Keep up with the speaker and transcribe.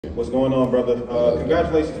What's going on, brother?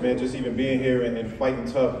 Congratulations, man, just even being here and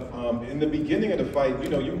fighting tough. In the beginning of the fight,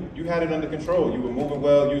 you had it under control. You were moving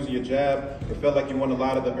well, using your jab. It felt like you won a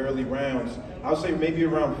lot of the early rounds. I would say maybe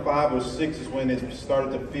around 5 or 6 is when it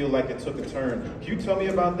started to feel like it took a turn. Can you tell me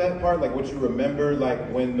about that part, like what you remember, like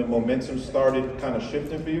when the momentum started kind of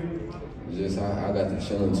shifting for you? Just I got to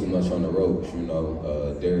chilling too much on the ropes,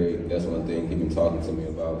 Derek, that's one thing he been talking to me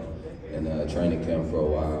about in training camp for a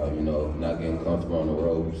while, not getting comfortable on the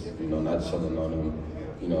ropes, not chilling on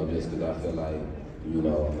them, just because I feel like,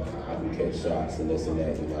 I can catch shots and this and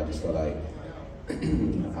that, I just felt like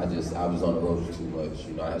I was on the ropes too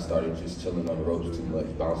much, I had started just chilling on the ropes too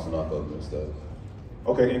much, bouncing off of them and stuff.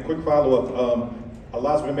 Okay, and quick follow-up, a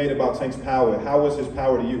lot's been made about Tank's power. How was his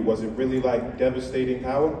power to you? Was it really like devastating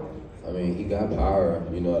power? I mean, he got power,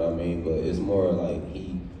 you know what I mean, but it's more like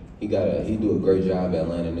he do a great job at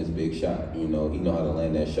landing this big shot, he know how to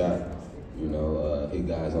land that shot, hit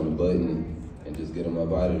guys on the button and just get him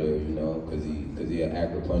up out of there, because he an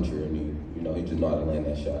accurate puncher and he just know how to land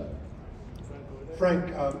that shot.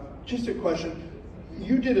 Frank, just a question.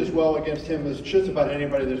 You did as well against him as just about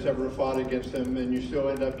anybody that's ever fought against him, and you still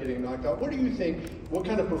end up getting knocked out. What do you think, what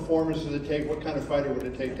kind of performance does it take, what kind of fighter would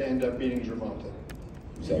it take to end up beating Gervonta?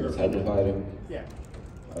 The type of fighter? Yeah.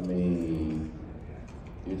 I mean,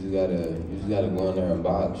 you just gotta go in there and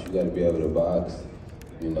box. You gotta be able to box,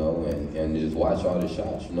 and just watch all the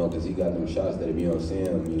shots, because he got them shots that if you don't see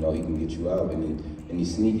him, he can get you out, and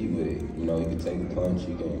he's sneaky with it. He can take a punch,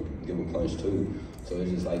 he can give a punch too. So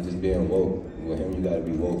it's just like just being woke. With him, you gotta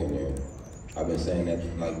be woke in there. I've been saying that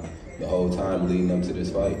like the whole time leading up to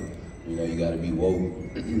this fight. You gotta be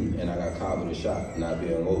woke, and I got caught with a shot, not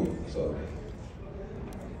being woke. So.